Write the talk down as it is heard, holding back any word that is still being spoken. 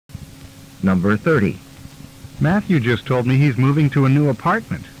Number 30. Matthew just told me he's moving to a new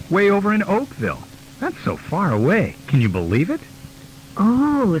apartment, way over in Oakville. That's so far away. Can you believe it?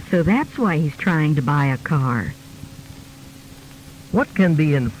 Oh, so that's why he's trying to buy a car. What can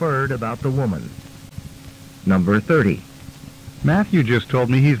be inferred about the woman? Number 30. Matthew just told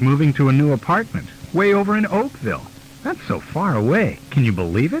me he's moving to a new apartment, way over in Oakville. That's so far away. Can you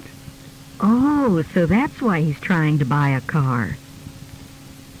believe it? Oh, so that's why he's trying to buy a car.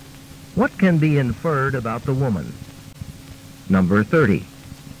 What can be inferred about the woman? Number 30.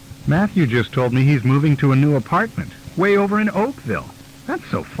 Matthew just told me he's moving to a new apartment, way over in Oakville. That's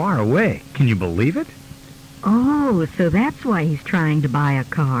so far away. Can you believe it? Oh, so that's why he's trying to buy a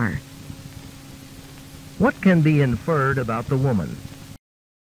car. What can be inferred about the woman?